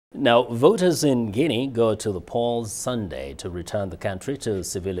Now, voters in Guinea go to the polls Sunday to return the country to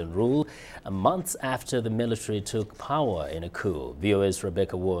civilian rule, months after the military took power in a coup. VOAs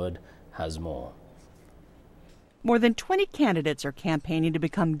Rebecca Ward has more. More than 20 candidates are campaigning to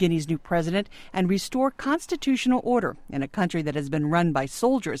become Guinea's new president and restore constitutional order in a country that has been run by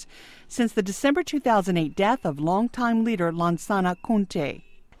soldiers since the December 2008 death of longtime leader Lansana Conté.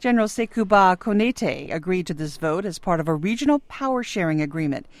 General Sekouba Konate agreed to this vote as part of a regional power-sharing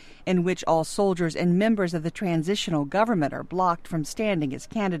agreement in which all soldiers and members of the transitional government are blocked from standing as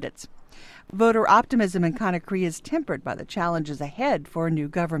candidates. Voter optimism in Conakry is tempered by the challenges ahead for a new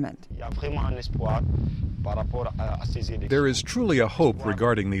government. There is truly a hope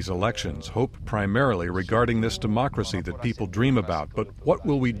regarding these elections, hope primarily regarding this democracy that people dream about. But what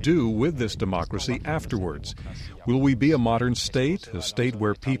will we do with this democracy afterwards? Will we be a modern state, a state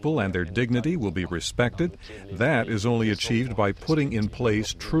where people and their dignity will be respected? That is only achieved by putting in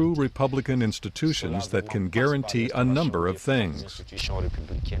place true Republican institutions that can guarantee a number of things.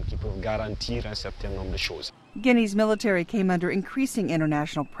 Guinea's military came under increasing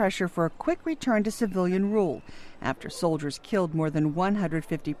international pressure for a quick return to civilian rule after soldiers killed more than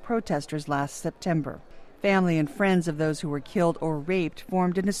 150 protesters last September. Family and friends of those who were killed or raped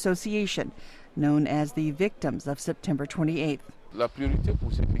formed an association known as the Victims of September 28th.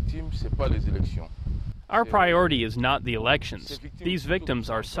 Our priority is not the elections. These victims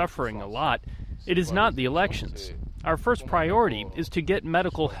are suffering a lot. It is not the elections. Our first priority is to get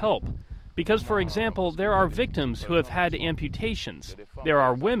medical help. Because, for example, there are victims who have had amputations. There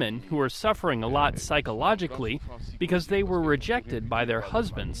are women who are suffering a lot psychologically because they were rejected by their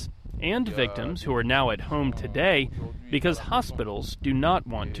husbands, and victims who are now at home today because hospitals do not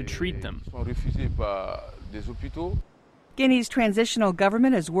want to treat them. Guinea's transitional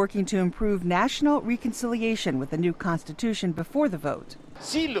government is working to improve national reconciliation with a new constitution before the vote.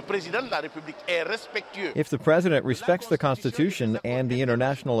 If the president respects the Constitution and the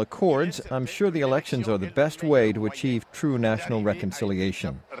international accords, I'm sure the elections are the best way to achieve true national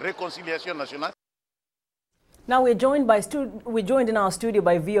reconciliation. Now we're joined in our studio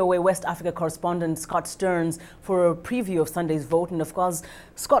by VOA West Africa correspondent Scott Stearns for a preview of Sunday's vote. And of course,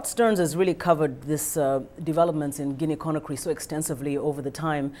 Scott Stearns has really covered this developments in Guinea-Conakry so extensively over the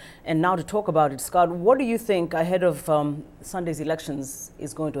time. And now to talk about it, Scott, what do you think ahead of Sunday's elections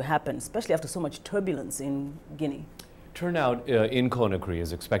is going to happen, especially after so much turbulence in Guinea? Turnout in Conakry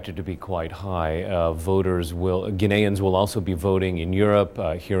is expected to be quite high. Guineans will also be voting in Europe,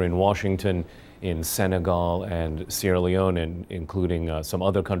 here in Washington, in Senegal and Sierra Leone, and including some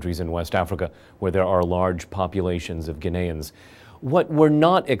other countries in West Africa where there are large populations of Guineans. What we're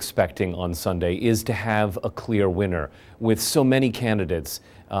not expecting on Sunday is to have a clear winner. With so many candidates,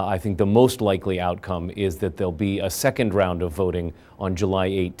 I think the most likely outcome is that there'll be a second round of voting on July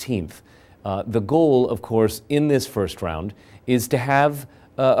 18th. The goal, of course, in this first round is to have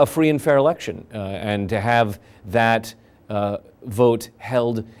a free and fair election and to have that vote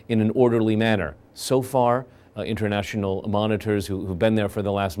held in an orderly manner. So far, international monitors who've been there for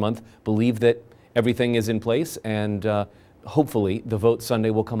the last month believe that everything is in place, and hopefully the vote Sunday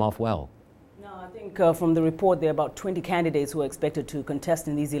will come off well. Now, I think from the report, there are about 20 candidates who are expected to contest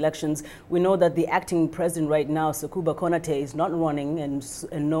in these elections. We know that the acting president right now, Sekouba Konate, is not running, and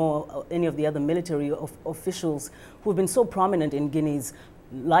nor any of the other military officials who have been so prominent in Guinea's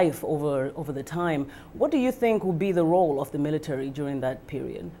life over the time. What do you think will be the role of the military during that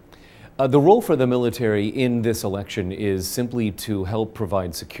period? The role for the military in this election is simply to help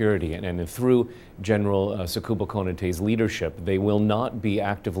provide security, and through General Sekouba Konate's leadership, they will not be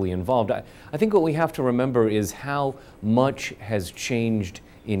actively involved. I think what we have to remember is how much has changed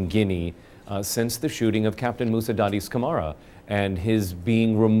in Guinea since the shooting of Captain Moussa Dadis Camara and his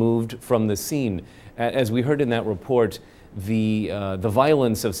being removed from the scene. As we heard in that report, the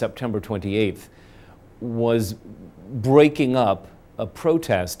violence of September 28th was breaking up a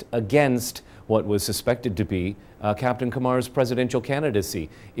protest against what was suspected to be Captain Camara's presidential candidacy.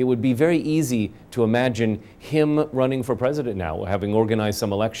 It would be very easy to imagine him running for president now, having organized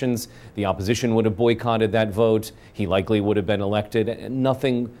some elections. The opposition would have boycotted that vote. He likely would have been elected, and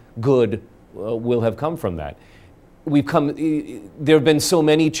nothing good will have come from that. There have been so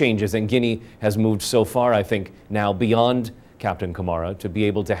many changes, and Guinea has moved so far, I think, now beyond Captain Camara to be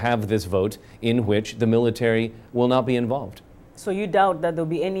able to have this vote in which the military will not be involved. So you doubt that there'll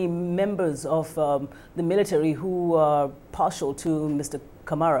be any members of the military who are partial to Mr.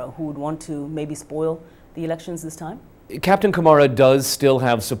 Camara who would want to maybe spoil the elections this time? Captain Camara does still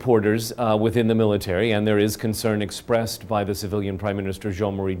have supporters within the military, and there is concern expressed by the civilian Prime Minister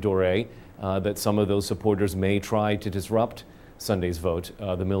Jean-Marie Doré that some of those supporters may try to disrupt Sunday's vote.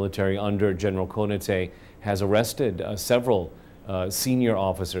 The military under General Konate has arrested several senior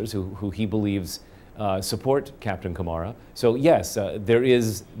officers who he believes support Captain Camara. So yes, there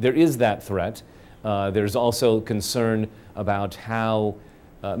is that threat. There's also concern about how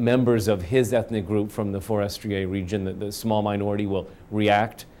members of his ethnic group from the Forestier region, the small minority, will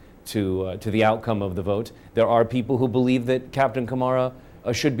react to the outcome of the vote. There are people who believe that Captain Camara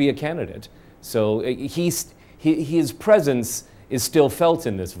should be a candidate. So his presence is still felt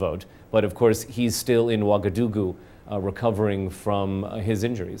in this vote, but of course he's still in Ouagadougou recovering from his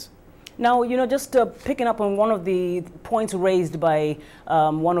injuries. Now, just picking up on one of the points raised by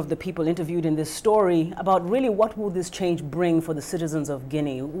one of the people interviewed in this story about really what will this change bring for the citizens of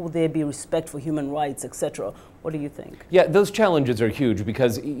Guinea? Will there be respect for human rights, etc.? What do you think? Yeah, those challenges are huge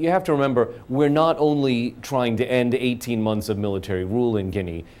because you have to remember we're not only trying to end 18 months of military rule in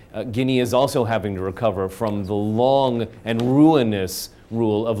Guinea. Guinea is also having to recover from the long and ruinous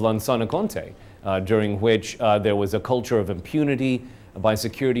rule of Lansana Conté, during which there was a culture of impunity by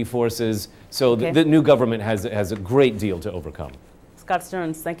security forces. So the new government has a great deal to overcome. Scott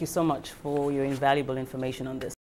Stearns, thank you so much for your invaluable information on this.